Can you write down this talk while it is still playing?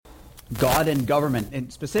God and government,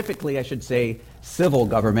 and specifically, I should say, civil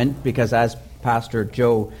government, because as Pastor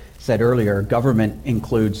Joe said earlier, government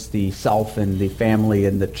includes the self and the family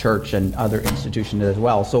and the church and other institutions as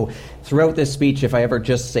well. So throughout this speech, if I ever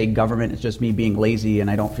just say government, it's just me being lazy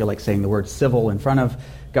and I don't feel like saying the word civil in front of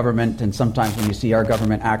government. And sometimes when you see our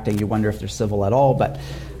government acting, you wonder if they're civil at all. But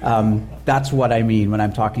that's what I mean when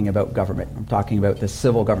I'm talking about government. I'm talking about the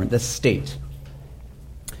civil government, the state.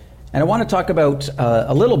 And I want to talk about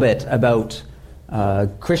a little bit about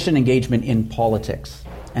Christian engagement in politics.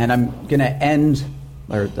 And I'm going to end,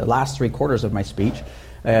 or the last 3/4 of my speech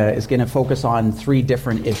is going to focus on 3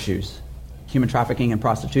 different issues: human trafficking and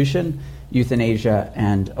prostitution, euthanasia,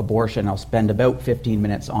 and abortion. I'll spend about 15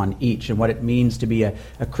 minutes on each and what it means to be a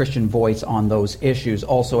Christian voice on those issues,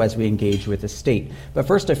 also as we engage with the state. But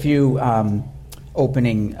first, a few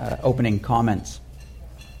opening comments.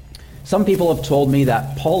 Some people have told me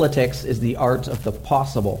that politics is the art of the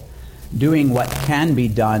possible, doing what can be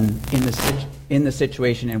done in the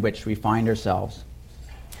situation in which we find ourselves.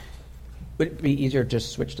 Would it be easier to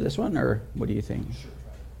just switch to this one, or what do you think? Sure.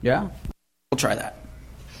 Yeah? We'll try that.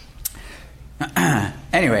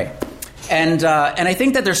 Anyway, and I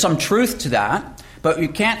think that there's some truth to that, but you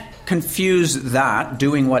can't confuse that,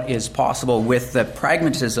 doing what is possible, with the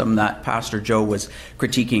pragmatism that Pastor Joe was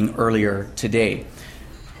critiquing earlier today.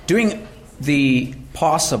 Doing the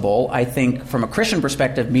possible, I think, from a Christian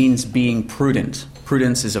perspective, means being prudent.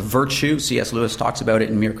 Prudence is a virtue. C.S. Lewis talks about it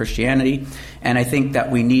in Mere Christianity. And I think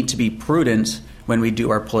that we need to be prudent when we do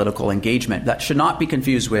our political engagement. That should not be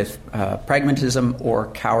confused with pragmatism or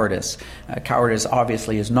cowardice. Cowardice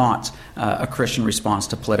obviously is not a Christian response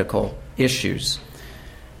to political issues.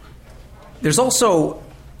 There's also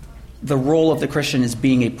the role of the Christian as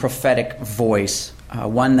being a prophetic voice,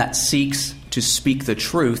 one that seeks to speak the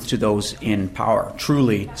truth to those in power,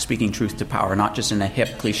 truly speaking truth to power, not just in a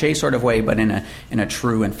hip cliche sort of way, but in a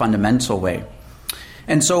true and fundamental way.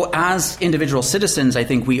 And so as individual citizens, I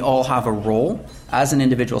think we all have a role as an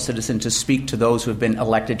individual citizen to speak to those who have been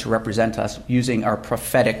elected to represent us using our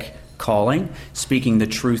prophetic calling, speaking the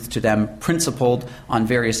truth to them, principled on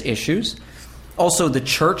various issues. Also, the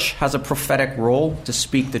church has a prophetic role to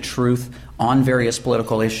speak the truth on various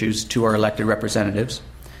political issues to our elected representatives.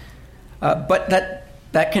 But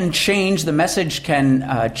that can change. The message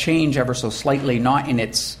can change ever so slightly, not in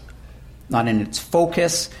its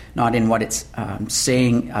focus, not in what it's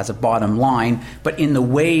saying as a bottom line, but in the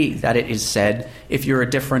way that it is said if you're a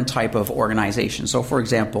different type of organization. So, for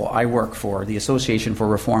example, I work for the Association for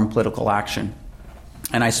Reformed Political Action,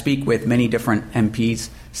 and I speak with many different MPs,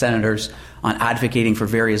 senators, on advocating for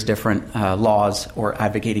various different laws or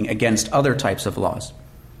advocating against other types of laws.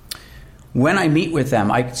 When I meet with them,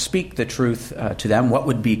 I speak the truth to them. What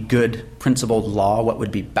would be good principled law? What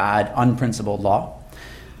would be bad unprincipled law?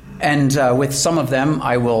 And with some of them,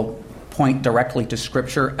 I will point directly to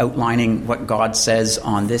Scripture, outlining what God says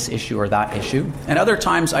on this issue or that issue. And other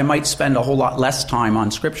times, I might spend a whole lot less time on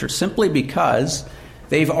Scripture, simply because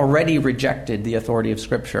they've already rejected the authority of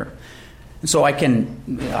Scripture. And so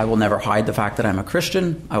I will never hide the fact that I'm a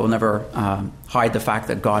Christian. I will never hide the fact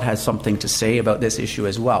that God has something to say about this issue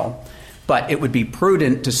as well. But it would be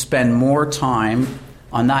prudent to spend more time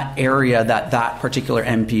on that area that particular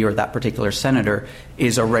MP or that particular senator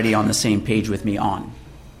is already on the same page with me on.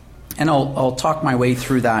 And I'll talk my way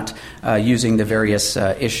through that using the various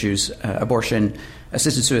issues, abortion,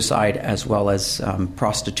 assisted suicide, as well as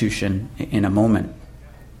prostitution in a moment.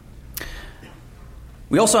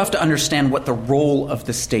 We also have to understand what the role of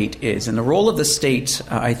the state is. And the role of the state,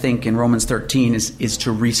 I think, in Romans 13 is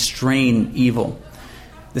to restrain evil.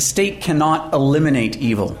 The state cannot eliminate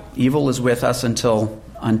evil. Evil is with us until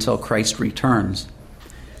Christ returns.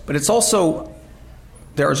 But it's also,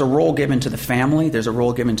 there is a role given to the family, there's a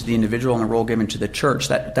role given to the individual, and a role given to the church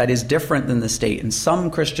that is different than the state. And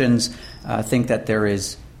some Christians think that there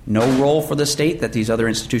is no role for the state, that these other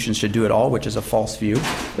institutions should do it all, which is a false view.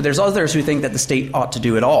 But there's others who think that the state ought to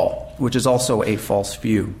do it all, which is also a false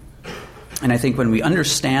view. And I think when we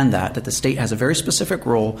understand that the state has a very specific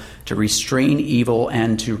role to restrain evil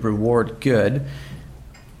and to reward good,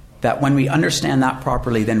 that when we understand that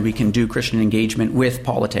properly, then we can do Christian engagement with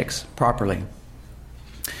politics properly.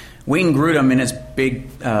 Wayne Grudem, in his big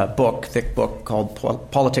thick book called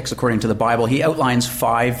Politics According to the Bible, he outlines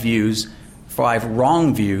 5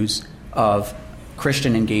 wrong views of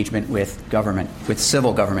Christian engagement with government, with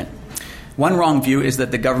civil government. One wrong view is that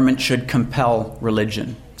the government should compel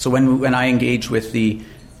religion. So when I engage with the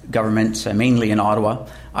government, mainly in Ottawa,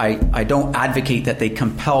 I don't advocate that they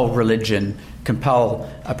compel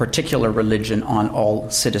a particular religion on all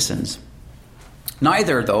citizens.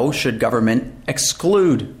 Neither, though, should government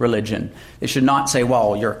exclude religion. They should not say,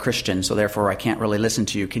 well, you're a Christian, so therefore I can't really listen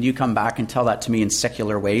to you. Can you come back and tell that to me in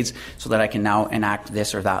secular ways so that I can now enact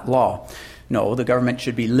this or that law? No, the government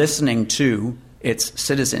should be listening to its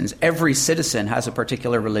citizens. Every citizen has a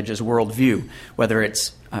particular religious worldview, whether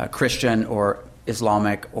it's Christian or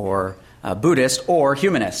Islamic or Buddhist or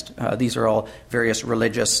humanist. These are all various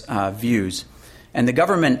religious views. And the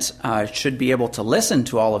government should be able to listen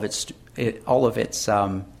to all of its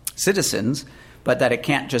citizens, but that it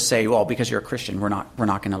can't just say, well, because you're a Christian, we're not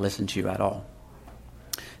going to listen to you at all.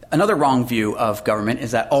 Another wrong view of government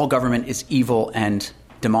is that all government is evil and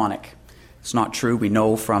demonic. It's not true. We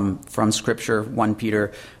know from Scripture, 1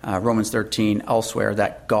 Peter, Romans 13, elsewhere,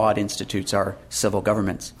 that God institutes our civil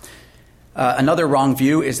governments. Another wrong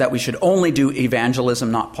view is that we should only do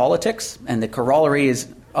evangelism, not politics. And the corollary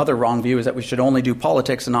other wrong view is that we should only do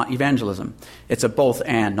politics and not evangelism. It's a both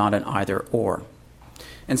and, not an either or.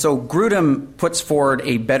 And so Grudem puts forward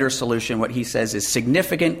a better solution. What he says is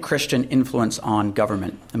significant Christian influence on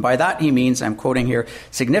government. And by that he means, I'm quoting here,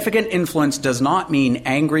 significant influence does not mean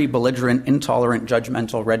angry, belligerent, intolerant,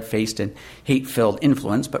 judgmental, red-faced, and hate-filled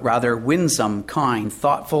influence, but rather winsome, kind,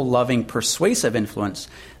 thoughtful, loving, persuasive influence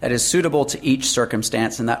that is suitable to each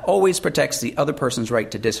circumstance and that always protects the other person's right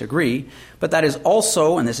to disagree, but that is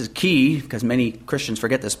also, and this is key because many Christians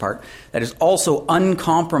forget this part, that is also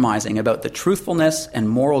uncompromising about the truthfulness and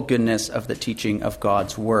moral goodness of the teaching of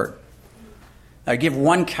God's Word. I give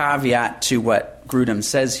one caveat to what Grudem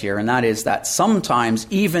says here, and that is that sometimes,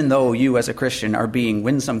 even though you as a Christian are being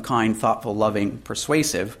winsome, kind, thoughtful, loving,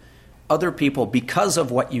 persuasive, other people, because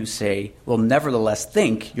of what you say, will nevertheless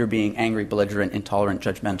think you're being angry, belligerent, intolerant,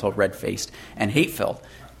 judgmental, red-faced, and hate-filled.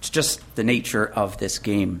 It's just the nature of this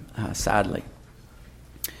game, sadly.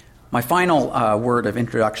 My final word of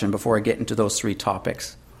introduction before I get into those three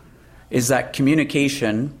topics is that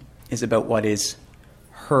communication is about what is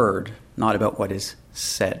heard, not about what is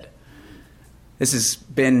said. This has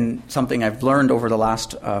been something I've learned over the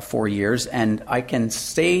last 4 years, and I can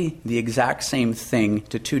say the exact same thing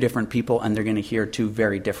to two different people, and they're going to hear two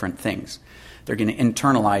very different things. They're going to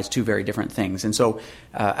internalize two very different things. And so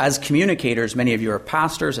as communicators, many of you are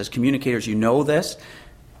pastors, as communicators you know this,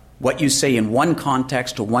 what you say in one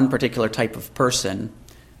context to one particular type of person,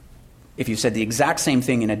 if you said the exact same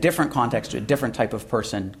thing in a different context to a different type of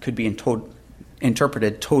person, could be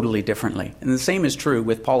interpreted totally differently. And the same is true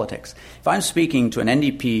with politics. If I'm speaking to an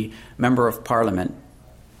NDP member of Parliament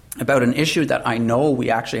about an issue that I know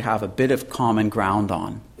we actually have a bit of common ground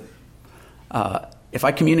on, if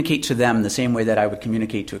I communicate to them the same way that I would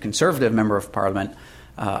communicate to a Conservative member of Parliament,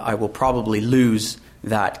 I will probably lose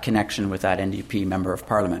that connection with that NDP member of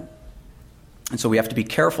Parliament. And so we have to be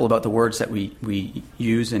careful about the words that we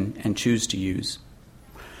use and choose to use.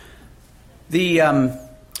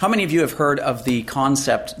 How many of you have heard of the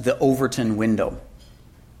concept, the Overton window?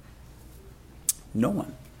 No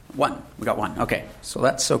one. One. We got one. Okay. So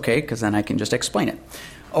that's okay, because then I can just explain it.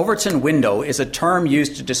 Overton window is a term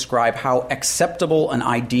used to describe how acceptable an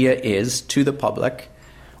idea is to the public,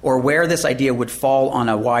 or where this idea would fall on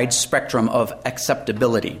a wide spectrum of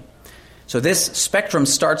acceptability. So this spectrum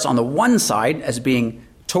starts on the one side as being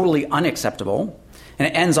totally unacceptable, and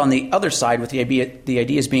it ends on the other side with the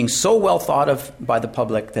ideas being so well thought of by the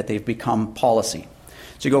public that they've become policy.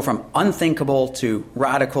 So you go from unthinkable to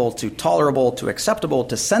radical to tolerable to acceptable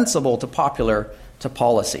to sensible to popular to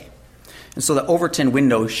policy. And so the Overton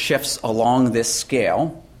window shifts along this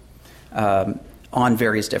scale on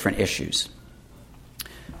various different issues.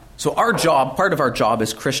 So part of our job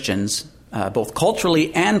as Christians, both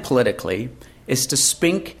culturally and politically, is to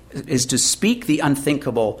speak the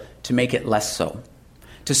unthinkable to make it less so.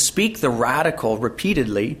 To speak the radical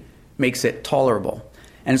repeatedly makes it tolerable.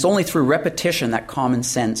 And it's only through repetition that common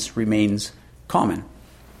sense remains common.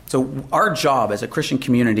 So our job as a Christian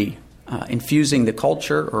community, infusing the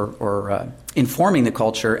culture or informing the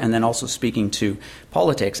culture and then also speaking to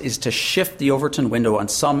politics, is to shift the Overton window on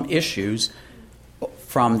some issues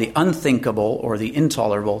from the unthinkable or the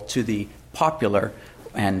intolerable to the popular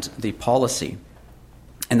and the policy.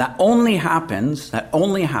 And that only happens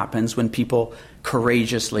when people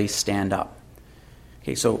courageously stand up.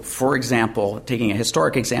 Okay, so for example, taking a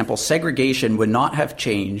historic example, segregation would not have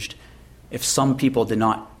changed if some people did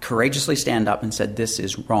not courageously stand up and said this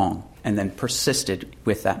is wrong and then persisted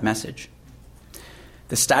with that message.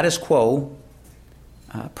 The status quo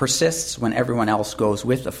persists when everyone else goes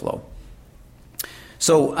with the flow.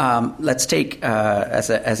 So let's take, as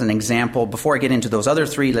an example, before I get into those other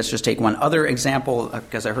three, let's just take one other example,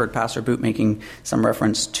 because I heard Pastor Boot making some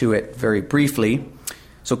reference to it very briefly.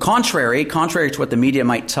 So contrary to what the media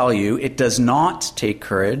might tell you, it does not take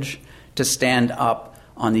courage to stand up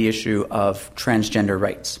on the issue of transgender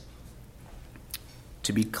rights.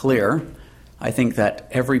 To be clear, I think that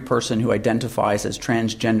every person who identifies as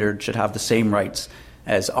transgendered should have the same rights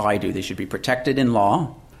as I do. They should be protected in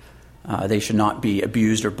law. They should not be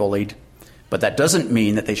abused or bullied. But that doesn't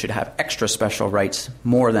mean that they should have extra special rights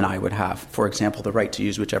more than I would have. For example, the right to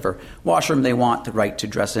use whichever washroom they want, the right to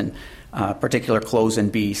dress in particular clothes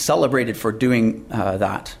and be celebrated for doing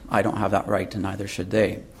that. I don't have that right, and neither should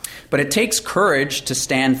they. But it takes courage to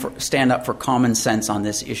stand up for common sense on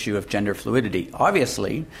this issue of gender fluidity.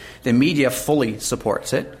 Obviously, the media fully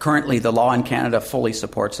supports it. Currently, the law in Canada fully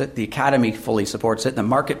supports it. The Academy fully supports it. The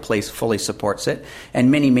marketplace fully supports it.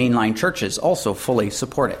 And many mainline churches also fully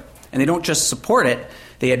support it. And they don't just support it,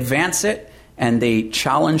 they advance it, and they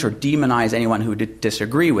challenge or demonize anyone who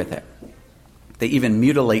disagree with it. They even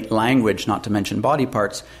mutilate language, not to mention body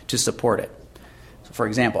parts, to support it. So, for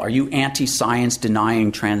example, are you anti-science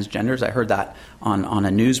denying transgenders? I heard that on a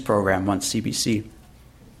news program once, CBC,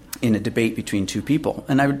 in a debate between two people.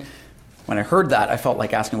 And when I heard that, I felt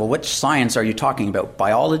like asking, well, which science are you talking about?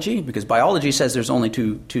 Biology? Because biology says there's only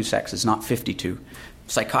two sexes, not 52.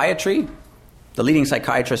 Psychiatry? The leading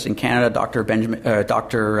psychiatrist in Canada, I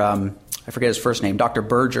forget his first name, Dr.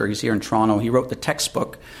 Berger, he's here in Toronto. He wrote the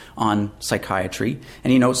textbook on psychiatry,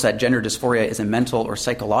 and he notes that gender dysphoria is a mental or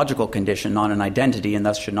psychological condition, not an identity, and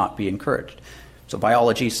thus should not be encouraged. So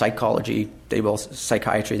biology, psychology,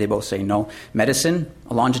 psychiatry, they both say no. Medicine,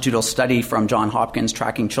 a longitudinal study from Johns Hopkins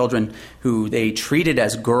tracking children who they treated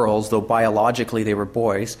as girls, though biologically they were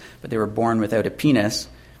boys, but they were born without a penis.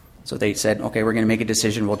 So they said, okay, we're going to make a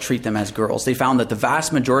decision, we'll treat them as girls. They found that the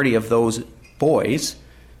vast majority of those boys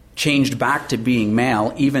changed back to being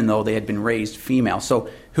male, even though they had been raised female.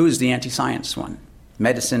 So who's the anti-science one?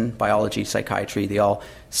 Medicine, biology, psychiatry, they all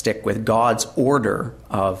stick with God's order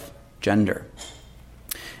of gender.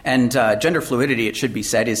 And gender fluidity, it should be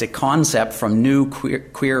said, is a concept from new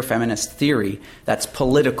queer feminist theory that's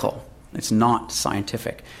political. It's not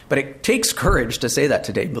scientific. But it takes courage to say that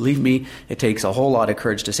today. Believe me, it takes a whole lot of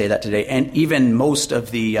courage to say that today. And even most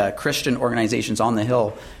of the Christian organizations on the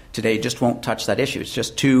Hill today just won't touch that issue. It's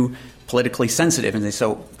just too politically sensitive. And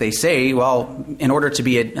so they say, well, in order to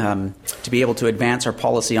be able to advance our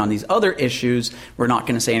policy on these other issues, we're not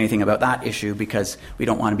going to say anything about that issue because we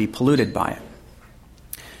don't want to be polluted by it.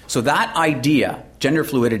 So that idea, gender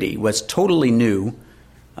fluidity, was totally new.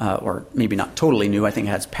 Or maybe not totally new, I think it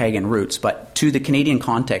has pagan roots, but to the Canadian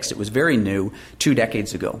context, it was very new 2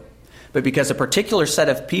 decades ago. But because a particular set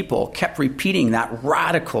of people kept repeating that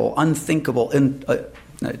radical, unthinkable,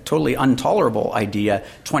 totally intolerable idea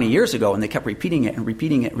 20 years ago, and they kept repeating it and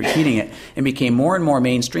repeating it and repeating it, and became more and more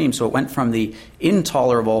mainstream. So it went from the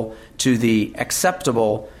intolerable to the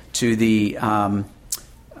acceptable to the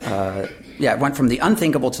it went from the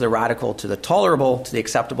unthinkable to the radical to the tolerable to the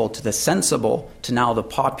acceptable to the sensible to now the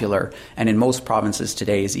popular, and in most provinces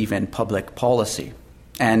today is even public policy.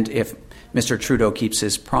 And if Mr. Trudeau keeps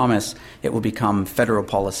his promise, it will become federal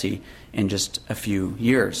policy in just a few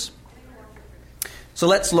years. So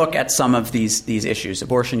let's look at some of these issues: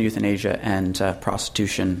 abortion, euthanasia, and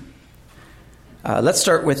prostitution. Let's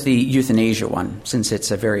start with the euthanasia one, since it's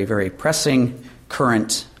a very, very pressing,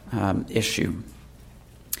 current issue.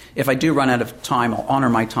 If I do run out of time, I'll honor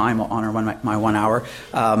my time. I'll honor my 1 hour.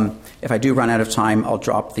 If I do run out of time, I'll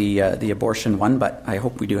drop the abortion one, but I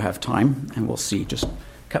hope we do have time, and we'll see. Just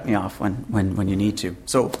cut me off when you need to.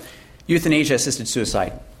 So, euthanasia, assisted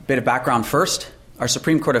suicide. Bit of background first. Our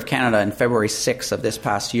Supreme Court of Canada on February 6th of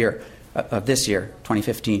this year,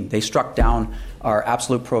 2015, they struck down our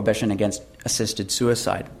absolute prohibition against assisted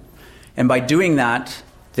suicide. And by doing that,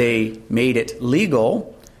 they made it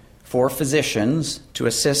legal for physicians to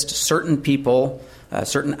assist certain people,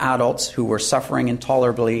 certain adults who were suffering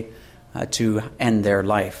intolerably to end their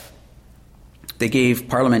life. They gave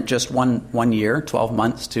Parliament just one year, 12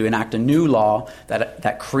 months, to enact a new law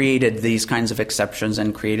that created these kinds of exceptions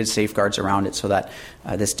and created safeguards around it so that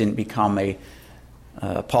this didn't become a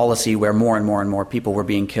policy where more and more and more people were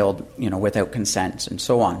being killed, without consent and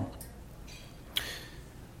so on.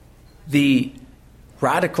 The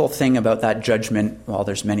radical thing about that judgment, well,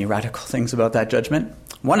 there's many radical things about that judgment.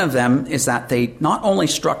 One of them is that they not only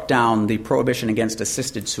struck down the prohibition against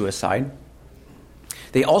assisted suicide,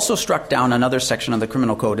 they also struck down another section of the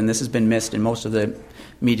Criminal Code, and this has been missed in most of the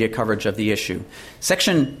media coverage of the issue.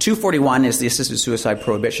 Section 241 is the assisted suicide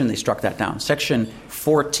prohibition. They struck that down. Section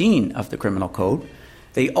 14 of the Criminal Code,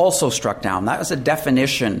 they also struck down. That was a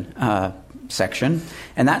definition section,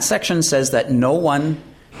 and that section says that no one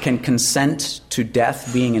can consent to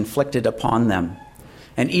death being inflicted upon them.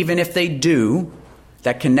 And even if they do,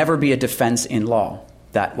 that can never be a defense in law.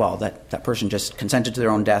 That person just consented to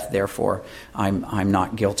their own death, therefore I'm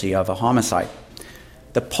not guilty of a homicide.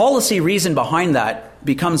 The policy reason behind that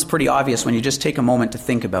becomes pretty obvious when you just take a moment to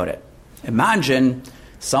think about it. Imagine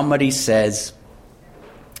somebody who's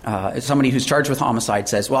charged with homicide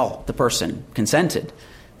says, well, the person consented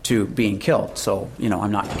to being killed, so,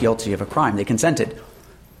 I'm not guilty of a crime. They consented.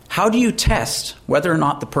 How do you test whether or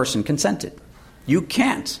not the person consented? You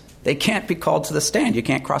can't. They can't be called to the stand. You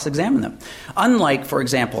can't cross-examine them. Unlike, for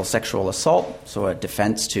example, sexual assault. So a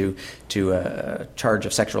defense to a charge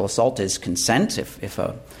of sexual assault is consent. If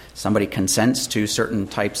somebody consents to certain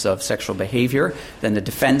types of sexual behavior, then the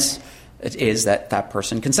defense is that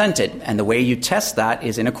person consented. And the way you test that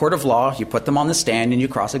is in a court of law. You put them on the stand and you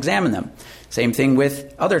cross-examine them. Same thing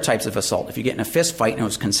with other types of assault. If you get in a fist fight and it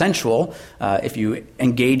was consensual, if you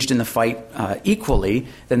engaged in the fight equally,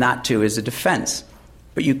 then that too is a defense.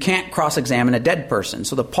 But you can't cross-examine a dead person.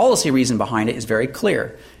 So the policy reason behind it is very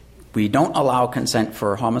clear. We don't allow consent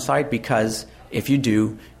for homicide because if you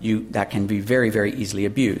do, that can be very, very easily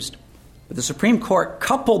abused. But the Supreme Court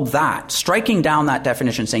coupled that, striking down that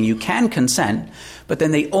definition, saying you can consent, but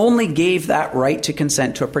then they only gave that right to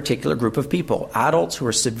consent to a particular group of people, adults who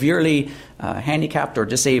are severely handicapped or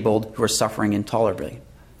disabled who are suffering intolerably.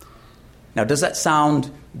 Now, does that sound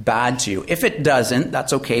bad to you? If it doesn't,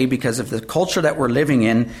 that's okay, because of the culture that we're living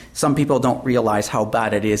in, some people don't realize how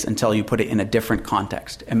bad it is until you put it in a different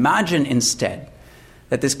context. Imagine instead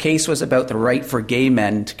that this case was about the right for gay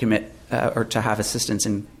men to commit or to have assistance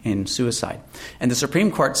in suicide. And the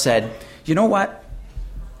Supreme Court said, you know what?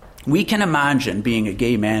 We can imagine being a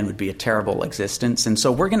gay man would be a terrible existence, and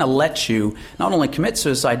so we're going to let you not only commit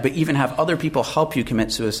suicide, but even have other people help you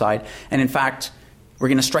commit suicide. And in fact, we're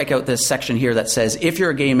going to strike out this section here that says if you're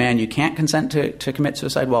a gay man, you can't consent to commit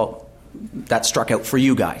suicide. Well, that's struck out for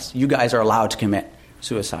you guys. You guys are allowed to commit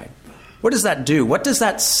suicide. What does that do? What does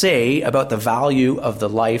that say about the value of the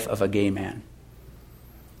life of a gay man?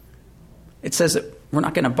 It says that we're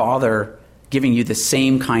not going to bother giving you the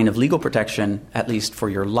same kind of legal protection, at least for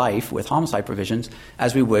your life with homicide provisions,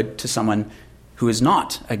 as we would to someone who is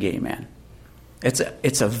not a gay man.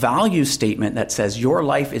 It's a value statement that says your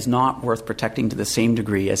life is not worth protecting to the same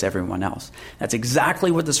degree as everyone else. That's exactly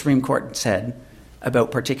what the Supreme Court said about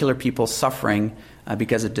particular people suffering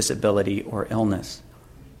because of disability or illness.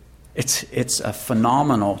 It's a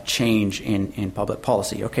phenomenal change in public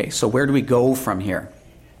policy. Okay, so where do we go from here?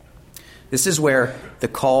 This is where the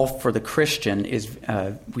call for the Christian is,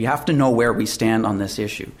 we have to know where we stand on this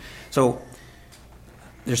issue. So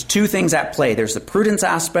there's two things at play. There's the prudence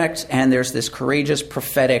aspect and there's this courageous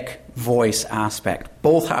prophetic voice aspect.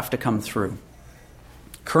 Both have to come through.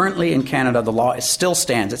 Currently in Canada, the law still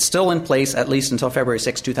stands. It's still in place at least until February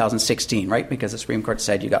 6, 2016, right? Because the Supreme Court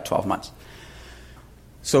said you got 12 months.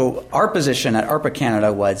 So our position at ARPA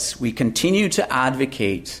Canada was we continue to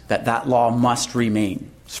advocate that law must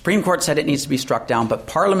remain. Supreme Court said it needs to be struck down, but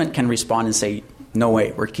Parliament can respond and say, no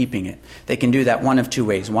way, we're keeping it. They can do that one of two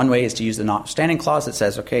ways. One way is to use the notwithstanding clause that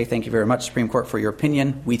says, okay, thank you very much, Supreme Court, for your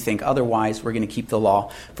opinion. We think otherwise. We're going to keep the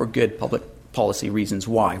law for good public policy reasons.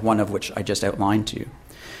 Why? One of which I just outlined to you.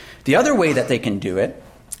 The other way that they can do it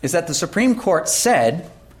is that the Supreme Court said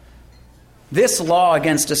this law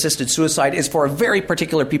against assisted suicide is for a very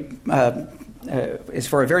particular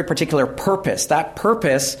purpose. That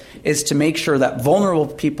purpose is to make sure that vulnerable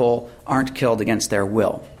people aren't killed against their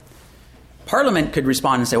will. Parliament could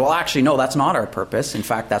respond and say, well, actually, no, that's not our purpose. In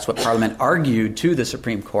fact, that's what Parliament argued to the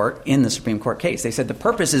Supreme Court in the Supreme Court case. They said the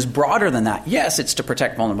purpose is broader than that. Yes, it's to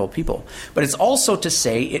protect vulnerable people, but it's also to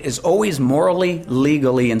say it is always morally,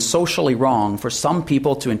 legally, and socially wrong for some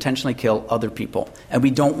people to intentionally kill other people, and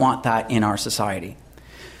we don't want that in our society.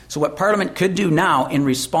 So what Parliament could do now in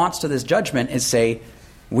response to this judgment is say,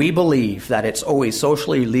 we believe that it's always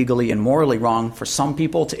socially, legally, and morally wrong for some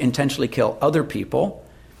people to intentionally kill other people,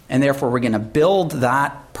 and therefore we're going to build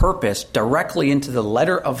that purpose directly into the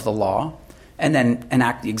letter of the law and then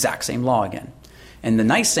enact the exact same law again. And the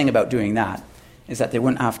nice thing about doing that is that they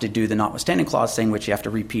wouldn't have to do the notwithstanding clause thing, which you have to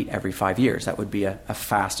repeat every 5 years. That would be a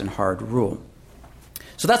fast and hard rule.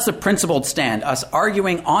 So that's the principled stand, us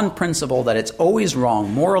arguing on principle that it's always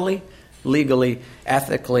wrong morally, legally,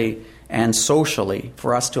 ethically, and socially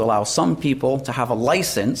for us to allow some people to have a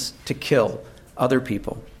license to kill other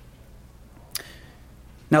people.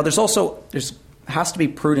 Now, there has to be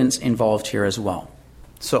prudence involved here as well.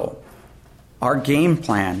 So, our game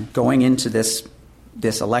plan going into this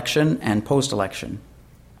election and post-election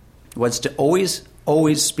was to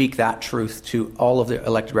always speak that truth to all of the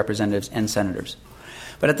elected representatives and senators.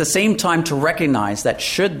 But at the same time, to recognize that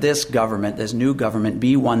should this government, this new government,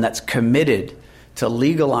 be one that's committed to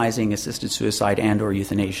legalizing assisted suicide and or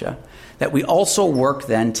euthanasia, that we also work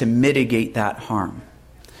then to mitigate that harm.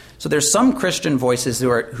 So there's some Christian voices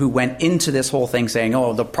who went into this whole thing saying,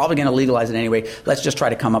 oh, they're probably going to legalize it anyway. Let's just try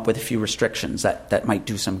to come up with a few restrictions that might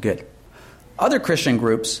do some good. Other Christian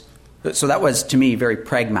groups, so that was to me very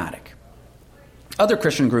pragmatic. Other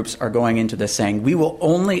Christian groups are going into this saying, we will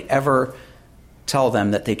only ever tell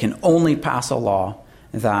them that they can only pass a law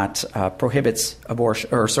that prohibits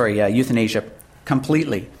euthanasia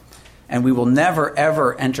completely. And we will never,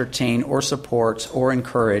 ever entertain or support or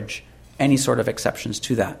encourage any sort of exceptions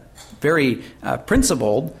to that. Very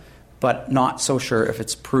principled, but not so sure if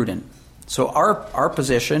it's prudent. So our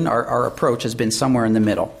position, our approach has been somewhere in the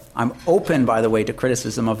middle. I'm open, by the way, to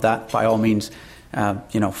criticism of that. By all means,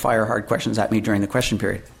 fire hard questions at me during the question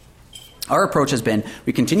period. Our approach has been,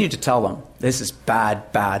 we continue to tell them, this is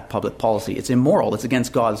bad public policy. It's immoral. It's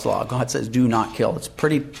against God's law. God says, do not kill. It's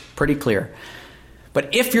pretty clear.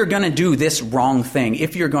 But if you're going to do this wrong thing,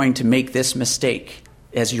 if you're going to make this mistake,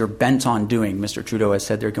 as you're bent on doing, Mr. Trudeau has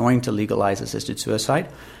said they're going to legalize assisted suicide,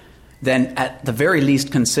 then at the very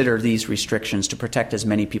least consider these restrictions to protect as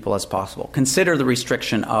many people as possible. Consider the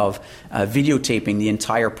restriction of videotaping the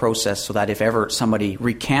entire process so that if ever somebody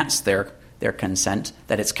recants their consent,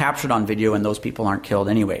 that it's captured on video and those people aren't killed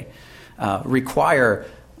anyway. Require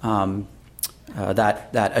that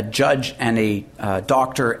a judge and a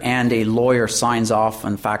doctor and a lawyer signs off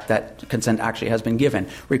on the fact that consent actually has been given.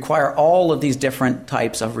 Require all of these different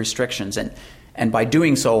types of restrictions. And by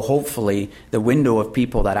doing so, hopefully, the window of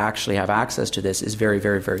people that actually have access to this is very,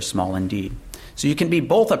 very, very small indeed. So you can be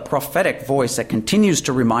both a prophetic voice that continues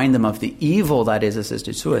to remind them of the evil that is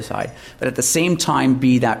assisted suicide, but at the same time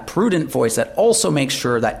be that prudent voice that also makes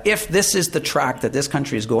sure that if this is the track that this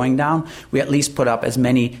country is going down, we at least put up as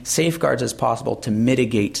many safeguards as possible to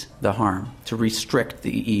mitigate the harm, to restrict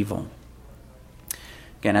the evil.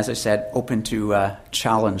 Again, as I said, open to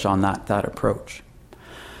challenge on that approach.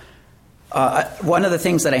 One of the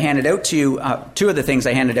things that I handed out to you, two of the things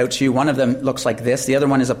I handed out to you, one of them looks like this. The other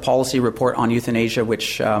one is a policy report on euthanasia,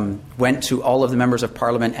 which went to all of the members of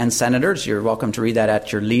Parliament and senators. You're welcome to read that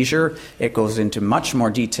at your leisure. It goes into much more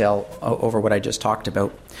detail over what I just talked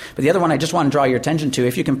about. But the other one I just want to draw your attention to,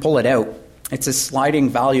 if you can pull it out, it's a sliding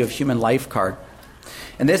value of human life card.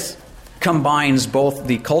 And this combines both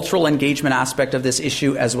the cultural engagement aspect of this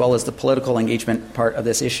issue as well as the political engagement part of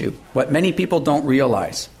this issue. What many people don't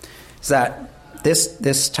realize is that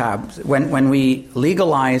this tab, when we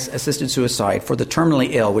legalize assisted suicide for the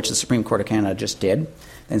terminally ill, which the Supreme Court of Canada just did,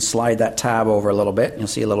 then slide that tab over a little bit, you'll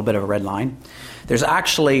see a little bit of a red line. There's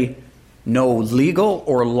actually no legal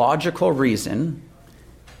or logical reason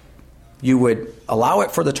you would allow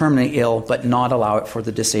it for the terminally ill but not allow it for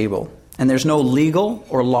the disabled. And there's no legal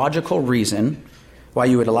or logical reason why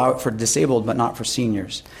you would allow it for disabled but not for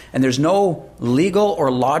seniors. And there's no legal or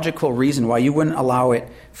logical reason why you wouldn't allow it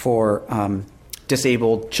for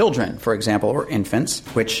disabled children, for example, or infants,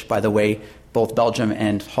 which, by the way, both Belgium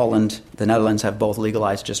and Holland, the Netherlands, have both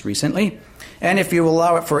legalized just recently. And if you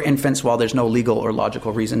allow it for infants, well, there's no legal or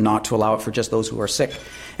logical reason not to allow it for just those who are sick.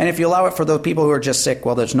 And if you allow it for the people who are just sick,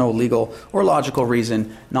 well, there's no legal or logical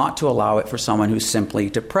reason not to allow it for someone who's simply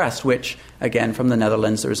depressed, which, again, from the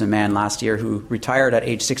Netherlands, there was a man last year who retired at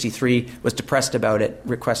age 63, was depressed about it,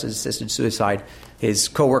 requested assisted suicide. His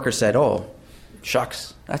coworker said, oh,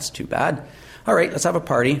 shucks, that's too bad. All right, let's have a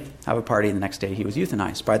party. Have a party. The next day he was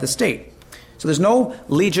euthanized by the state. So there's no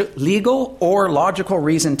legal or logical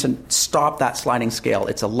reason to stop that sliding scale.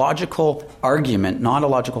 It's a logical argument, not a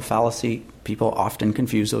logical fallacy. People often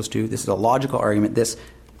confuse those two. This is a logical argument. This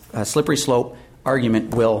slippery slope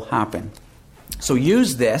argument will happen. So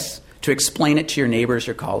use this to explain it to your neighbors,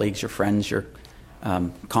 your colleagues, your friends, your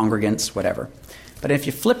congregants, whatever. But if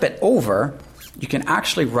you flip it over, you can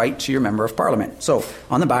actually write to your Member of Parliament. So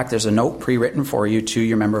on the back, there's a note pre-written for you to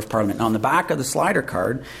your Member of Parliament. And on the back of the slider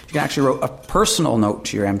card, you can actually write a personal note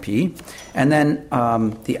to your MP. And then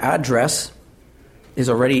the address is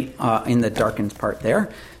already in the darkened part there.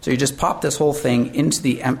 So you just pop this whole thing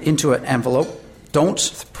into an envelope.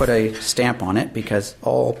 Don't put a stamp on it because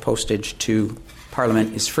all postage to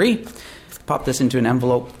Parliament is free. Pop this into an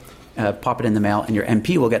envelope. Pop it in the mail, and your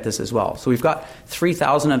MP will get this as well. So we've got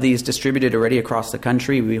 3,000 of these distributed already across the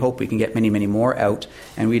country. We hope we can get many, many more out,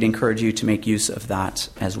 and we'd encourage you to make use of that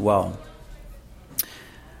as well.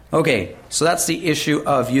 Okay, so that's the issue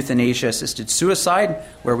of euthanasia-assisted suicide,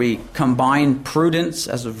 where we combine prudence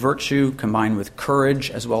as a virtue, combined with courage,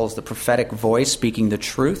 as well as the prophetic voice speaking the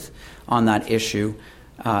truth on that issue.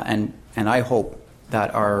 And I hope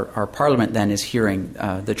that our parliament then is hearing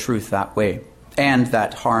the truth that way, and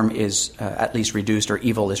that harm is at least reduced, or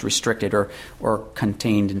evil is restricted or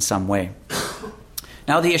contained in some way.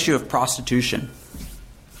 Now the issue of prostitution.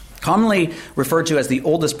 Commonly referred to as the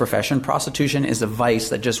oldest profession, prostitution is a vice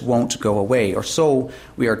that just won't go away, or so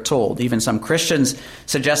we are told. Even some Christians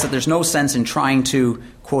suggest that there's no sense in trying to,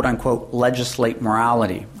 quote-unquote, legislate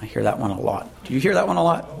morality. I hear that one a lot. Do you hear that one a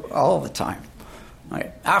lot? All the time.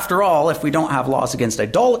 Right. After all, if we don't have laws against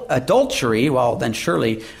adultery, well, then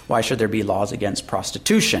surely why should there be laws against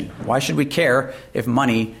prostitution? Why should we care if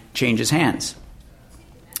money changes hands?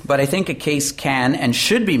 But I think a case can and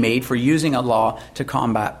should be made for using a law to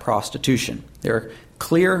combat prostitution. There are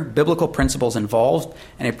clear biblical principles involved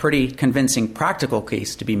and a pretty convincing practical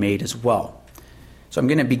case to be made as well. So I'm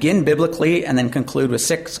going to begin biblically and then conclude with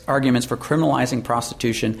 6 arguments for criminalizing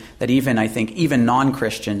prostitution that I think even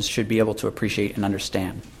non-Christians should be able to appreciate and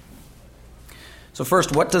understand. So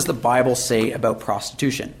first, what does the Bible say about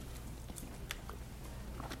prostitution?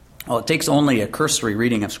 Well, it takes only a cursory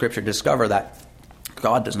reading of Scripture to discover that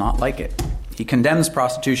God does not like it. He condemns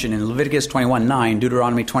prostitution in Leviticus 21:9,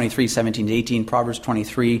 Deuteronomy 23:17-18, Proverbs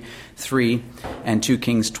 23:3, and 2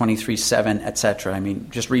 Kings 23:7, etc. I mean,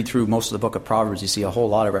 just read through most of the book of Proverbs, you see a whole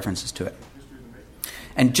lot of references to it.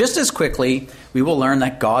 And just as quickly, we will learn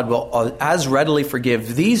that God will as readily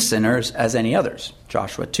forgive these sinners as any others.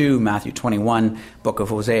 Joshua 2, Matthew 21, book of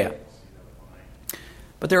Hosea.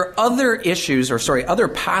 But there are other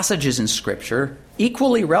passages in Scripture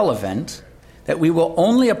equally relevant that we will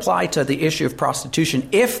only apply to the issue of prostitution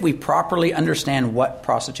if we properly understand what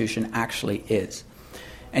prostitution actually is.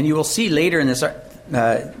 And you will see later in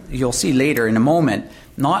a moment,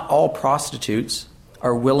 not all prostitutes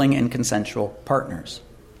are willing and consensual partners.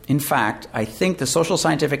 In fact, I think the social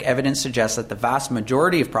scientific evidence suggests that the vast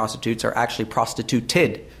majority of prostitutes are actually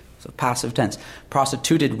prostituted, so passive tense,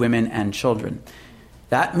 prostituted women and children.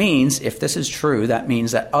 That means, if this is true, that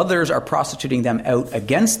means that others are prostituting them out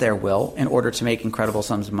against their will in order to make incredible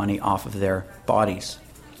sums of money off of their bodies.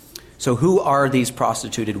 So who are these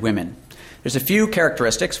prostituted women? There's a few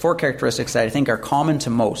characteristics, 4 characteristics that I think are common to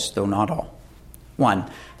most, though not all. 1,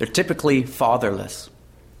 they're typically fatherless.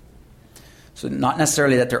 So not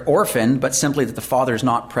necessarily that they're orphaned, but simply that the father is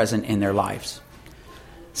not present in their lives.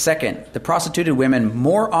 Second, the prostituted women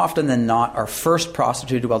more often than not are first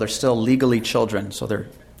prostituted while they're still legally children. So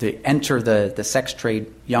they enter the sex trade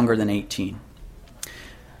younger than 18.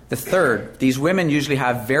 The third, these women usually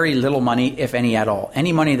have very little money, if any at all.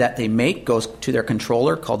 Any money that they make goes to their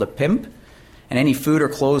controller, called a pimp, and any food or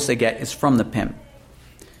clothes they get is from the pimp.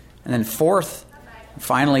 And then fourth,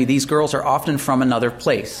 finally, these girls are often from another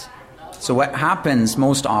place. So what happens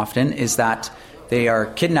most often is that they are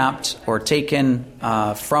kidnapped or taken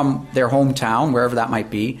from their hometown, wherever that might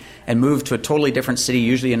be, and moved to a totally different city,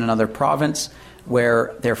 usually in another province,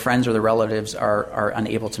 where their friends or their relatives are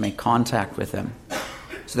unable to make contact with them.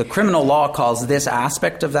 So the criminal law calls this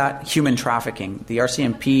aspect of that human trafficking. The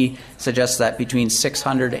RCMP suggests that between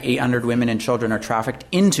 600 to 800 women and children are trafficked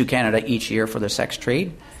into Canada each year for their sex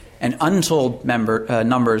trade, and untold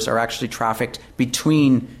numbers are actually trafficked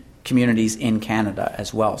between communities in Canada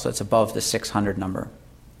as well. So it's above the 600 number.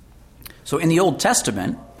 So in the Old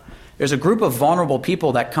Testament, there's a group of vulnerable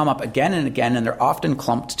people that come up again and again, and they're often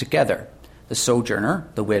clumped together. The sojourner,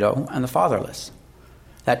 the widow, and the fatherless.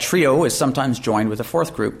 That trio is sometimes joined with a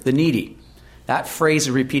fourth group, the needy. That phrase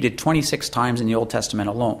is repeated 26 times in the Old Testament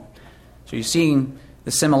alone. So you're seeing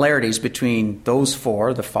the similarities between those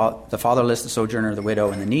 4, the fatherless, the sojourner, the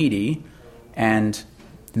widow, and the needy, and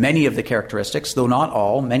many of the characteristics, though not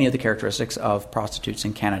all, many of the characteristics of prostitutes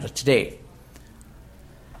in Canada today.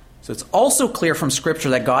 So it's also clear from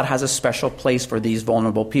Scripture that God has a special place for these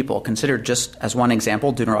vulnerable people. Consider just as one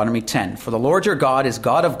example, Deuteronomy 10. For the Lord your God is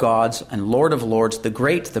God of gods and Lord of lords, the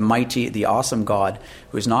great, the mighty, the awesome God,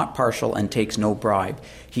 who is not partial and takes no bribe.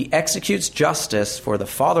 He executes justice for the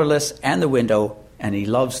fatherless and the widow, and he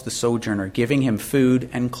loves the sojourner, giving him food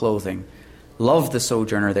and clothing. Love the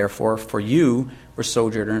sojourner, therefore, for you were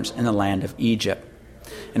sojourners in the land of Egypt.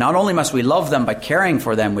 And not only must we love them by caring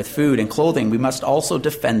for them with food and clothing, we must also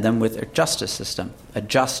defend them with a justice system, a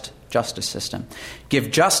just justice system.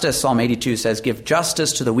 Give justice, Psalm 82 says, give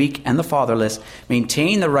justice to the weak and the fatherless,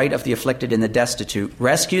 maintain the right of the afflicted and the destitute,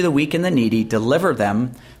 rescue the weak and the needy, deliver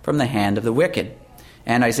them from the hand of the wicked.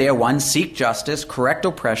 And Isaiah 1, seek justice, correct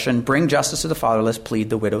oppression, bring justice to the fatherless, plead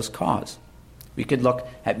the widow's cause. We could look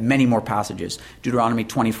at many more passages. Deuteronomy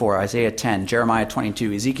 24, Isaiah 10, Jeremiah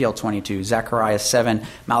 22, Ezekiel 22, Zechariah 7,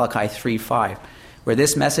 Malachi 3:5, where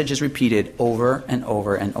this message is repeated over and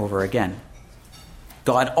over and over again.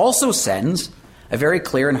 God also sends A very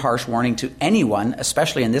clear and harsh warning to anyone,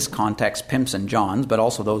 especially in this context, pimps and johns, but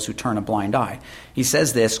also those who turn a blind eye. He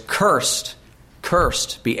says this, cursed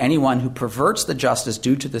be anyone who perverts the justice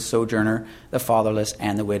due to the sojourner, the fatherless,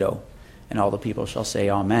 and the widow. And all the people shall say,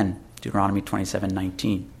 Amen. Deuteronomy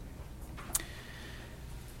 27:19.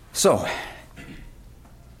 So,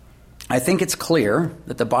 I think it's clear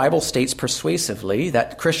that the Bible states persuasively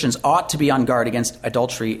that Christians ought to be on guard against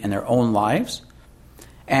adultery in their own lives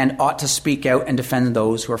and ought to speak out and defend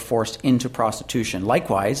those who are forced into prostitution.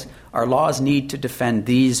 Likewise, our laws need to defend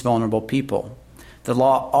these vulnerable people. The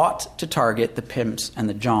law ought to target the pimps and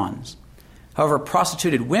the johns. However,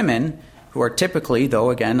 prostituted women, who are typically, though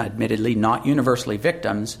again, admittedly, not universally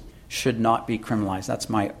victims, should not be criminalized. That's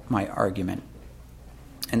my argument.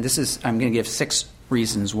 And I'm going to give 6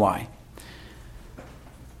 reasons why.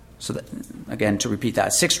 So, again, to repeat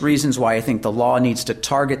that, 6 reasons why I think the law needs to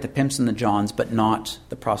target the pimps and the johns, but not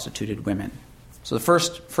the prostituted women. So the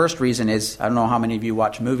first reason is, I don't know how many of you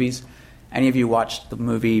watch movies. Any of you watched the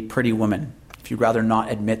movie Pretty Woman? If you'd rather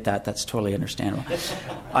not admit that, that's totally understandable.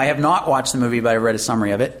 I have not watched the movie, but I read a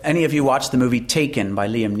summary of it. Any of you watched the movie Taken by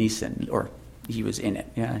Liam Neeson? Or he was in it.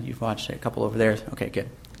 Yeah, you've watched it. A couple over there. Okay, good.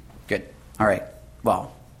 All right.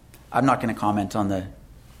 Well, I'm not going to comment on the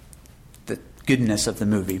goodness of the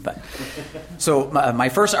movie. But so my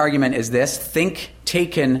first argument is this: think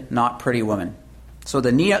Taken, not Pretty Woman. So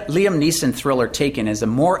the Liam Neeson thriller Taken is a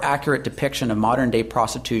more accurate depiction of modern-day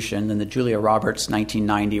prostitution than the Julia Roberts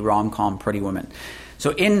 1990 rom-com Pretty Woman.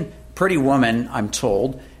 So in Pretty Woman, I'm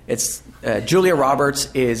told, it's Julia Roberts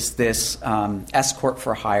is this escort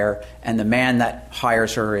for hire, and the man that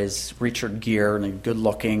hires her is Richard Gere, a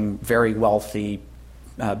good-looking, very wealthy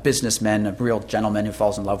businessman, a real gentleman who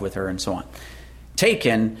falls in love with her, and so on.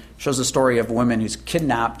 Taken shows the story of a woman who's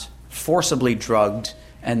kidnapped, forcibly drugged,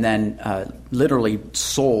 and then literally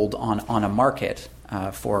sold on a market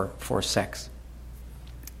for sex.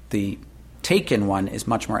 The Taken one is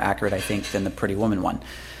much more accurate, I think, than the Pretty Woman one.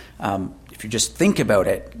 If you just think about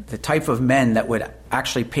it, the type of men that would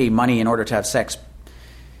actually pay money in order to have sex,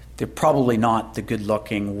 they're probably not the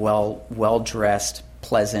good-looking, well-dressed,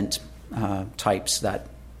 pleasant types that,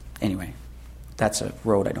 anyway, that's a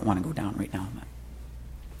road I don't want to go down right now.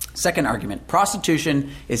 Second argument,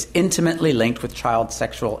 prostitution is intimately linked with child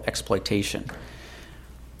sexual exploitation.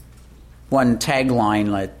 One tagline,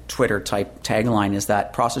 like Twitter-type tagline, is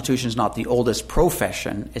that prostitution is not the oldest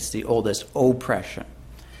profession, it's the oldest oppression.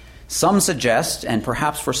 Some suggest, and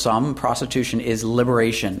perhaps for some, prostitution is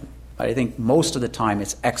liberation. But I think most of the time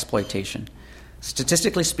it's exploitation.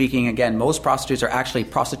 Statistically speaking, again, most prostitutes are actually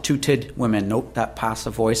prostituted women. Note that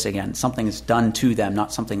passive voice again. Something is done to them,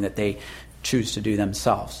 not something that they choose to do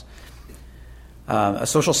themselves. A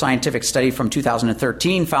social scientific study from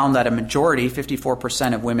 2013 found that a majority,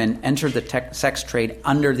 54% of women, entered the sex trade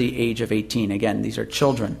under the age of 18. Again, these are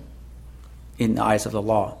children in the eyes of the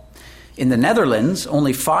law. In the Netherlands,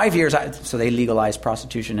 only 5 years, so they legalized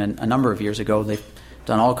prostitution a number of years ago. They've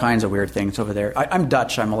done all kinds of weird things over there. I'm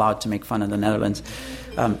Dutch. I'm allowed to make fun of the Netherlands.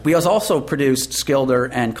 We also produced Schilder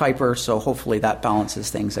and Kuiper, so hopefully that balances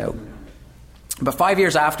things out. But 5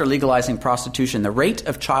 years after legalizing prostitution, the rate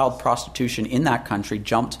of child prostitution in that country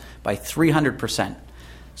jumped by 300%.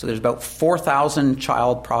 So there's about 4,000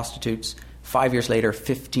 child prostitutes. 5 years later,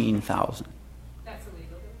 15,000. That's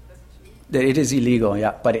illegal? It is illegal,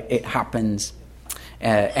 yeah, but it happens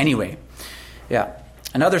anyway. Yeah.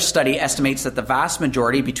 Another study estimates that the vast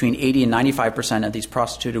majority, between 80 and 95% of these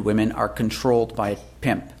prostituted women, are controlled by a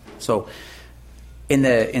pimp. So in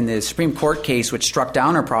the Supreme Court case, which struck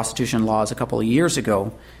down our prostitution laws a couple of years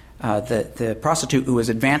ago, the prostitute who was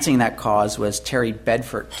advancing that cause was Terry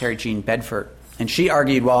Jean Bedford. And she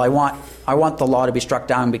argued, well, I want the law to be struck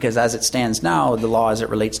down because as it stands now, the law as it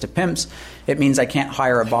relates to pimps, it means I can't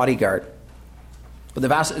hire a bodyguard. But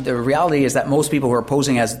the reality is that most people who are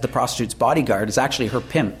posing as the prostitute's bodyguard is actually her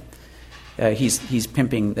pimp. He's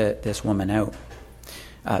pimping this woman out.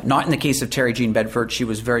 Not in the case of Terry Jean Bedford. She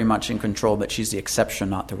was very much in control, but she's the exception,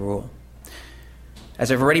 not the rule.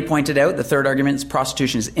 As I've already pointed out, the third argument is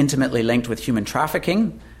prostitution is intimately linked with human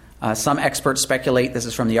trafficking. Some experts speculate, this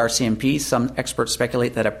is from the RCMP, some experts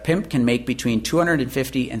speculate that a pimp can make between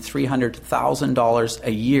 $250,000 and $300,000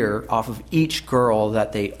 a year off of each girl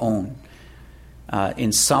that they own.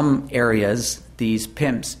 In some areas, these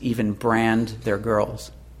pimps even brand their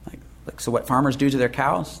girls. So what farmers do to their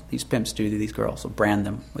cows, these pimps do to these girls. So brand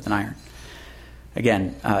them with an iron.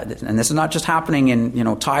 Again, and this is not just happening in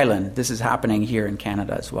Thailand. This is happening here in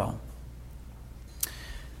Canada as well.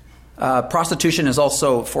 Prostitution is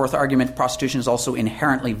also, fourth argument, prostitution is also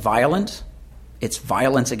inherently violent. it's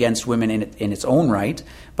violence against women in its own right,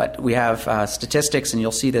 but we have statistics, and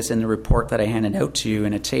you'll see this in the report that I handed out to you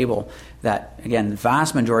in a table, that, again, the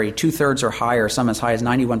vast majority, 2/3 or higher, some as high as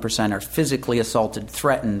 91%, are physically assaulted,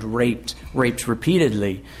 threatened, raped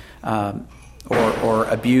repeatedly, or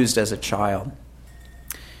abused as a child.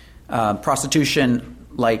 Prostitution,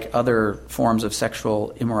 like other forms of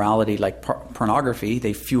sexual immorality, like pornography,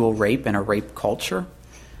 they fuel rape and a rape culture.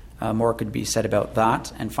 More could be said about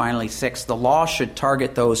that. And finally, 6, the law should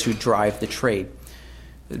target those who drive the trade.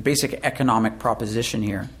 The basic economic proposition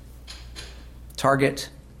here. Target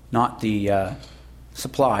not the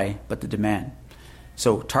supply, but the demand.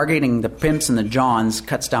 So targeting the pimps and the Johns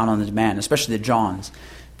cuts down on the demand, especially the Johns.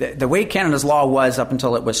 The way Canada's law was up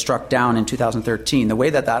until it was struck down in 2013, the way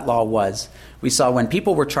that law was, we saw when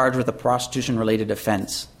people were charged with a prostitution-related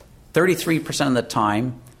offense, 33% of the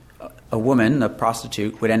time, a woman, a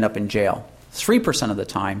prostitute, would end up in jail. 3% of the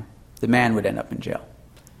time, the man would end up in jail.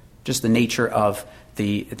 Just the nature of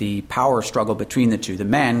the power struggle between the two. The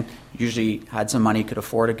man usually had some money, could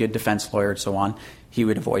afford a good defense lawyer and so on. He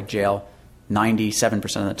would avoid jail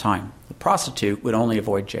 97% of the time. The prostitute would only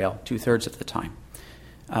avoid jail 2/3 of the time.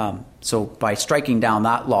 So by striking down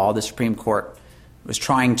that law, the Supreme Court was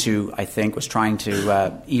trying to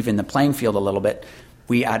even the playing field a little bit.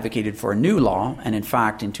 We advocated for a new law, and in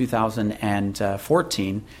fact, in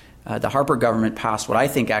 2014, the Harper government passed what I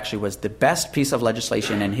think actually was the best piece of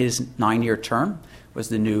legislation in his 9-year term, was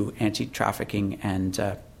the new anti-trafficking and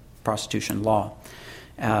prostitution law.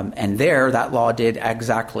 And that law did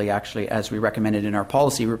exactly, actually, as we recommended in our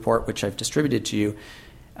policy report, which I've distributed to you,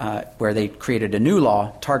 where they created a new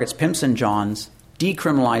law, targets pimps and Johns,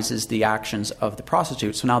 decriminalizes the actions of the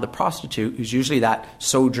prostitute. So now the prostitute, who's usually that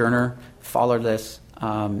sojourner, fatherless,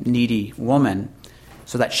 needy woman,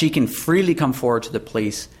 so that she can freely come forward to the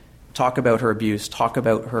police, talk about her abuse, talk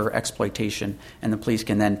about her exploitation, and the police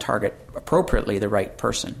can then target appropriately the right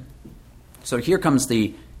person. So here comes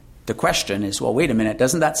the question is, well, wait a minute,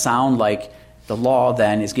 doesn't that sound like the law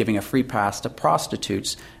then is giving a free pass to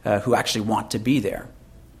prostitutes who actually want to be there,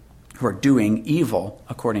 who are doing evil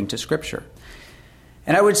according to Scripture?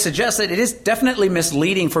 And I would suggest that it is definitely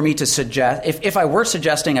misleading for me to suggest, if I were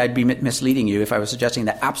suggesting, I'd be misleading you if I was suggesting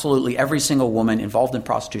that absolutely every single woman involved in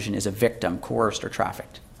prostitution is a victim, coerced or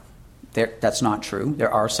trafficked. That's not true.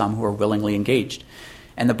 There are some who are willingly engaged.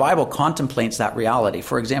 And the Bible contemplates that reality.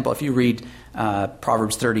 For example, if you read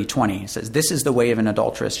Proverbs 30:20, it says, "This is the way of an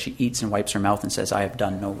adulteress. She eats and wipes her mouth and says, I have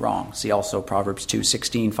done no wrong." See also Proverbs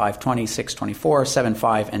 2:16, 5:20, 6:24,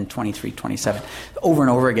 7:5, and 23:27. Over and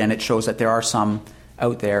over again, it shows that there are some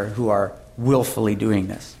out there who are willfully doing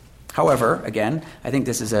this. However, again, I think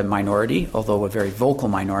this is a minority, although a very vocal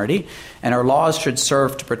minority, and our laws should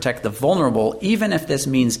serve to protect the vulnerable, even if this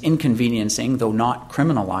means inconveniencing, though not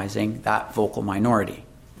criminalizing, that vocal minority.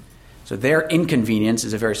 So their inconvenience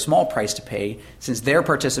is a very small price to pay, since their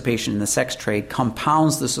participation in the sex trade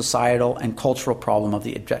compounds the societal and cultural problem of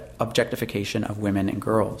the objectification of women and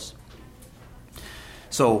girls.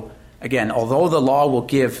 So, again, although the law will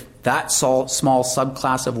give that small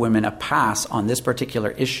subclass of women a pass on this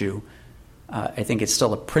particular issue, I think it's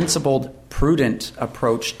still a principled, prudent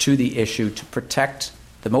approach to the issue to protect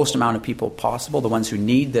the most amount of people possible, the ones who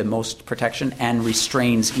need the most protection, and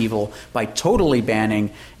restrains evil by totally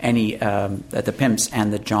banning any the pimps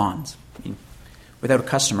and the Johns. I mean, without a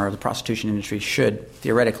customer, the prostitution industry should,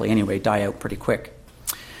 theoretically anyway, die out pretty quick.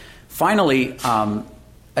 Finally,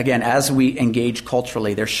 again, as we engage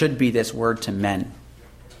culturally, there should be this word to men.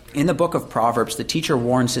 In the book of Proverbs, the teacher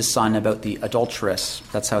warns his son about the adulteress.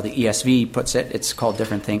 That's how the ESV puts it. It's called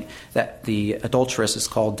different things. That the adulteress is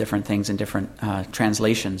called different things in different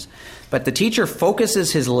translations. But the teacher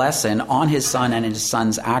focuses his lesson on his son and his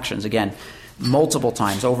son's actions. Again, multiple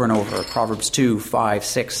times, over and over. Proverbs 2, 5,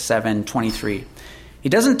 6, 7, 23. He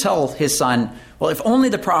doesn't tell his son, well, if only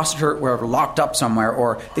the prostitute were locked up somewhere,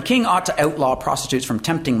 or the king ought to outlaw prostitutes from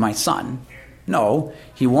tempting my son. No,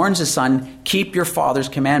 he warns his son, keep your father's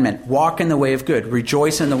commandment, walk in the way of good,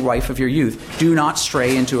 rejoice in the wife of your youth, do not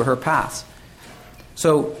stray into her paths.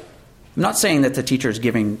 So I'm not saying that the teacher is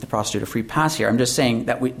giving the prostitute a free pass here. I'm just saying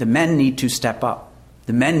that the men need to step up.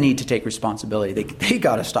 The men need to take responsibility. They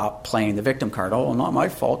got to stop playing the victim card. Oh, not my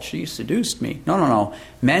fault, she seduced me. No.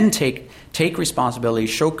 Men take responsibility,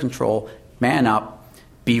 show control, man up,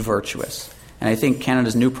 be virtuous. And I think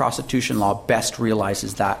Canada's new prostitution law best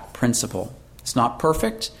realizes that principle. It's not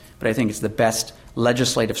perfect, but I think it's the best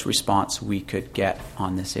legislative response we could get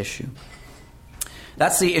on this issue.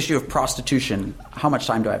 That's the issue of prostitution. How much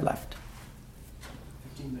time do I have left?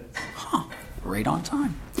 15 minutes. Right on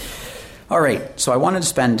time. All right, so I wanted to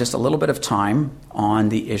spend just a little bit of time on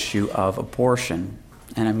the issue of abortion,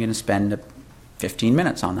 and I'm going to spend 15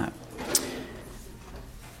 minutes on that.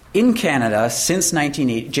 In Canada, since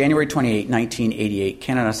January 28, 1988,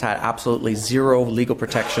 Canada has had absolutely zero legal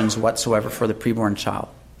protections whatsoever for the preborn child.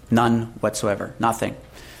 None whatsoever. Nothing.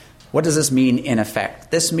 What does this mean in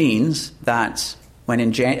effect? This means that when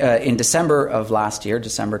in December of last year,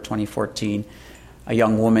 December 2014, a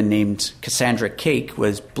young woman named Cassandra Cake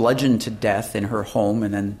was bludgeoned to death in her home,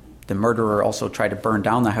 and then the murderer also tried to burn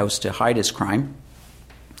down the house to hide his crime.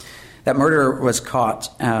 That murderer was caught.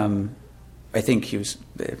 I think he was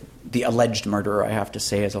the alleged murderer, I have to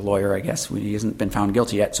say, as a lawyer, I guess. He hasn't been found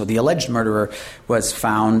guilty yet. So the alleged murderer was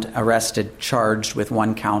found, arrested, charged with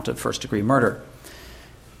one count of first-degree murder.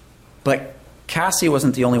 But Cassie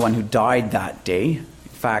wasn't the only one who died that day. In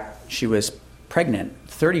fact, she was pregnant,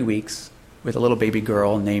 30 weeks, with a little baby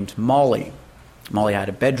girl named Molly. Molly had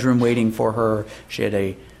a bedroom waiting for her. She had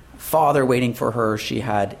a father waiting for her. She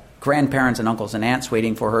had grandparents and uncles and aunts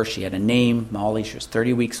waiting for her. She had a name, Molly. She was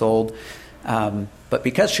 30 weeks old. But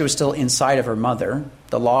because she was still inside of her mother,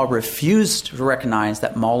 the law refused to recognize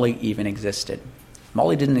that Molly even existed.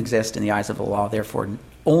 Molly didn't exist in the eyes of the law, therefore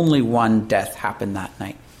only one death happened that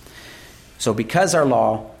night. So because our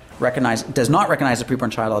law does not recognize a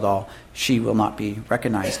preborn child at all, she will not be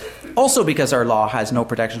recognized. Also because our law has no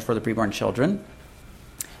protections for the preborn children,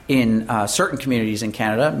 in certain communities in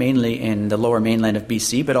Canada, mainly in the lower mainland of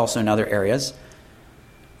BC, but also in other areas,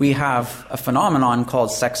 we have a phenomenon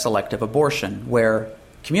called sex-selective abortion, where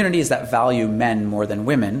communities that value men more than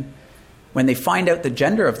women, when they find out the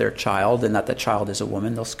gender of their child and that the child is a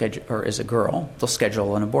woman, is a girl, they'll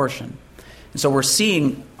schedule an abortion. And so we're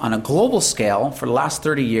seeing on a global scale, for the last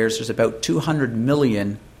 30 years, there's about 200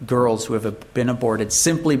 million girls who have been aborted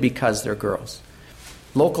simply because they're girls.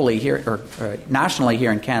 Locally here, or nationally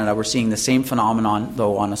here in Canada, we're seeing the same phenomenon,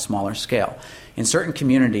 though on a smaller scale. In certain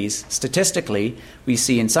communities, statistically, we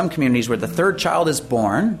see in some communities where the third child is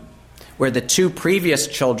born, where the two previous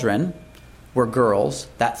children were girls,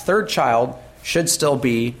 that third child should still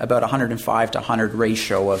be about 105 to 100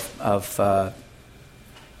 ratio of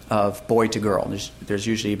boy to girl. There's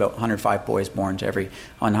usually about 105 boys born to every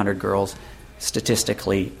 100 girls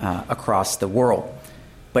statistically across the world.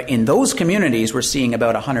 But in those communities, we're seeing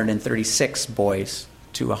about 136 boys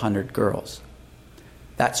to 100 girls.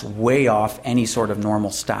 That's way off any sort of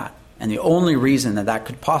normal stat. And the only reason that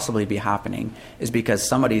could possibly be happening is because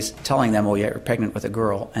somebody's telling them, oh yeah, you're pregnant with a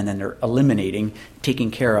girl, and then they're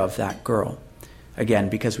taking care of that girl. Again,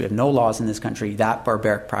 because we have no laws in this country, that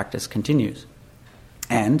barbaric practice continues.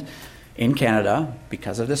 And in Canada,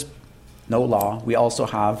 because of this no law, we also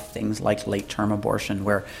have things like late-term abortion,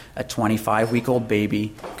 where a 25-week-old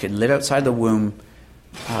baby could live outside the womb,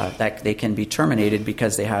 that they can be terminated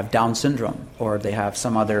because they have Down syndrome or they have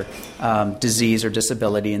some other disease or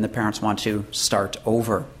disability, and the parents want to start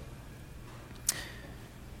over.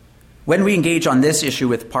 When we engage on this issue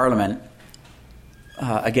with Parliament,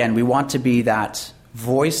 again, we want to be that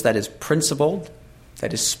voice that is principled,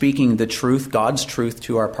 that is speaking the truth, God's truth,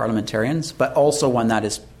 to our parliamentarians, but also one that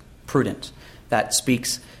is prudent, that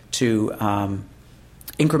speaks to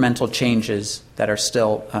incremental changes that are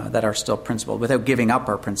still principled, without giving up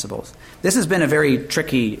our principles. This has been a very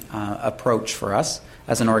tricky approach for us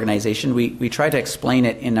as an organization. We try to explain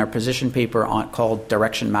it in our position paper called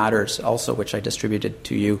Direction Matters, also, which I distributed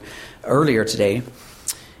to you earlier today.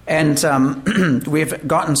 And we've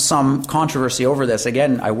gotten some controversy over this.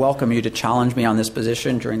 Again, I welcome you to challenge me on this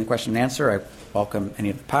position during the question and answer. I welcome any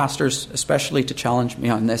of the pastors, especially, to challenge me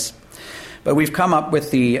on this. But we've come up with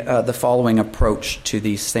the following approach to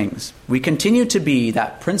these things. We continue to be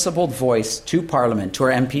that principled voice to Parliament, to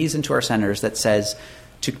our MPs and to our senators, that says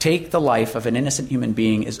to take the life of an innocent human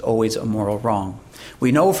being is always a moral wrong.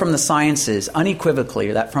 We know from the sciences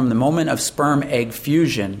unequivocally that from the moment of sperm-egg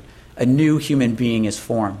fusion, a new human being is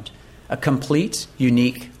formed, a complete,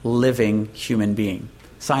 unique, living human being.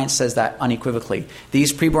 Science says that unequivocally.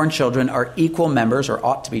 These preborn children are equal members, or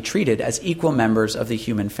ought to be treated as equal members, of the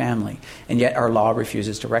human family, and yet our law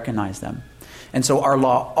refuses to recognize them. And so our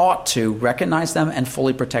law ought to recognize them and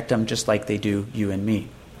fully protect them, just like they do you and me.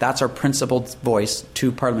 That's our principled voice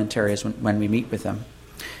to parliamentarians when we meet with them.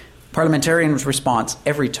 Parliamentarians' response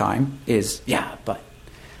every time is, yeah, but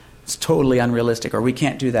it's totally unrealistic, or we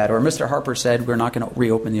can't do that, or Mr. Harper said we're not going to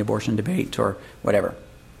reopen the abortion debate, or whatever.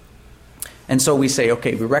 And so we say,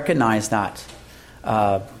 okay, we recognize that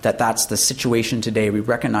that's the situation today. We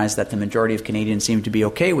recognize that the majority of Canadians seem to be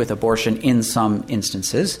okay with abortion in some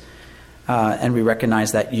instances, and we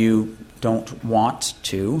recognize that you don't want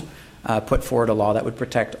to put forward a law that would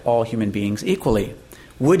protect all human beings equally.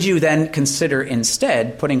 would you then consider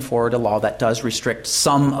instead putting forward a law that does restrict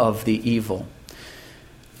some of the evil?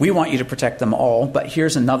 We want you to protect them all, but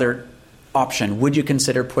here's another option. Would you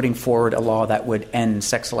consider putting forward a law that would end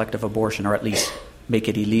sex-selective abortion, or at least make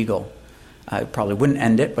it illegal? It probably wouldn't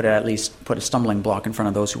end it, but at least put a stumbling block in front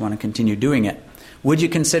of those who want to continue doing it. Would you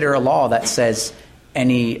consider a law that says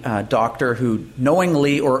any doctor who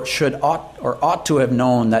knowingly or ought to have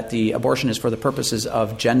known that the abortion is for the purposes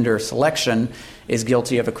of gender selection is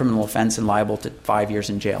guilty of a criminal offense and liable to 5 years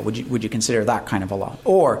in jail? Would you consider that kind of a law?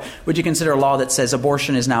 Or would you consider a law that says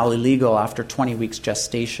abortion is now illegal after 20 weeks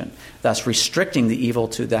gestation, thus restricting the evil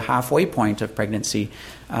to the halfway point of pregnancy,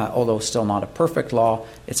 although still not a perfect law,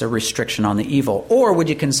 it's a restriction on the evil? Or would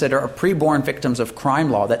you consider a preborn victims of crime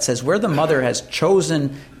law that says where the mother has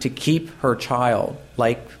chosen to keep her child,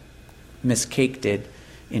 like Miss Cake did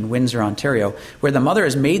in Windsor, Ontario, where the mother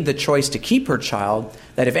has made the choice to keep her child,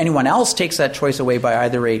 that if anyone else takes that choice away by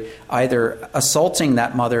either assaulting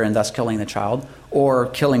that mother and thus killing the child, or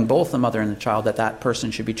killing both the mother and the child, that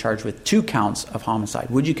person should be charged with 2 counts of homicide?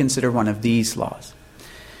 Would you consider one of these laws?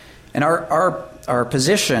 And our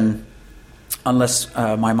position, unless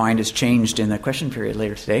my mind is changed in the question period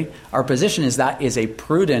later today, our position is that is a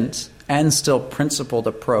prudent and still principled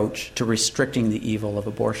approach to restricting the evil of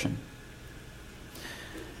abortion.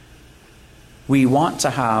 We want to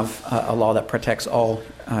have a law that protects all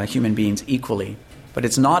human beings equally, but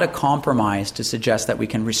it's not a compromise to suggest that we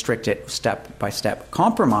can restrict it step by step.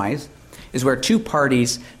 Compromise is where 2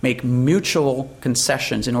 parties make mutual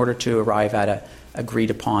concessions in order to arrive at a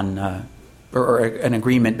agreed upon or an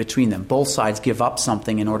agreement between them. Both sides give up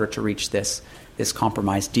something in order to reach this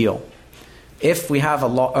compromise deal. If we have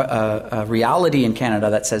a reality in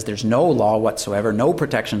Canada that says there's no law whatsoever, no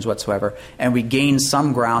protections whatsoever, and we gain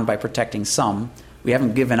some ground by protecting some, we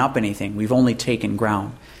haven't given up anything. We've only taken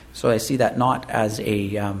ground. So I see that not as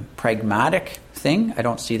a pragmatic thing. I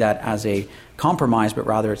don't see that as a compromise, but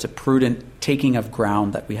rather it's a prudent taking of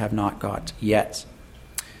ground that we have not got yet.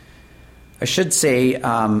 I should say,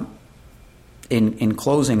 in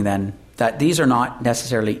closing then, that these are not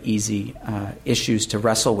necessarily easy issues to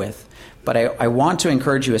wrestle with. But I want to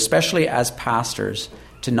encourage you, especially as pastors,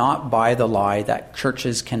 to not buy the lie that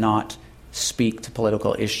churches cannot speak to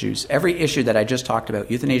political issues. Every issue that I just talked about,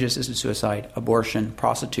 euthanasia, assisted suicide, abortion,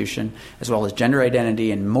 prostitution, as well as gender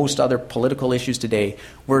identity and most other political issues today,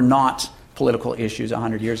 were not political issues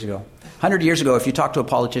 100 years ago. 100 years ago, if you talked to a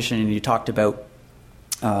politician and you talked about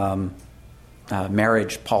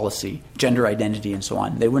marriage policy, gender identity, and so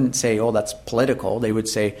on, they wouldn't say, oh, that's political. They would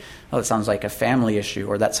say, oh, that sounds like a family issue,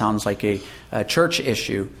 or that sounds like a church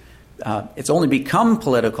issue. It's only become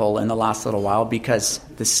political in the last little while because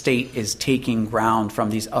the state is taking ground from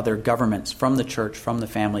these other governments, from the church, from the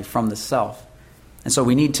family, from the self. And so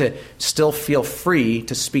we need to still feel free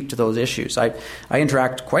to speak to those issues. I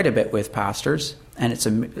interact quite a bit with pastors, and it's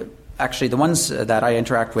actually the ones that I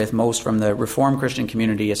interact with most from the Reformed Christian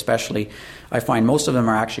community especially, I find most of them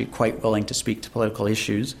are actually quite willing to speak to political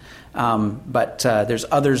issues. But there's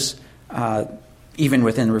others, even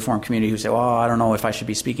within the Reformed community, who say, well, I don't know if I should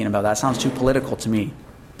be speaking about that. It sounds too political to me.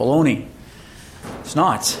 Baloney. It's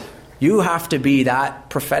not. You have to be that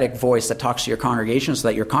prophetic voice that talks to your congregation so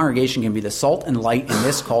that your congregation can be the salt and light in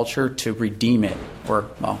this culture to redeem it, or,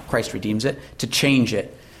 well, Christ redeems it, to change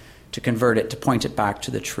it, to convert it, to point it back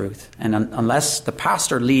to the truth. And unless the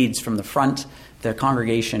pastor leads from the front, the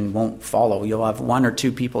congregation won't follow. You'll have 1 or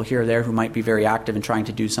 2 people here or there who might be very active in trying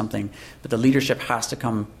to do something, but the leadership has to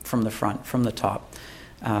come from the front, from the top.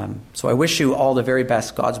 So I wish you all the very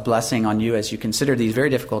best, God's blessing on you as you consider these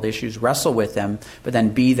very difficult issues, wrestle with them, but then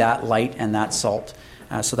be that light and that salt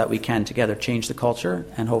so that we can together change the culture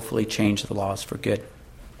and hopefully change the laws for good.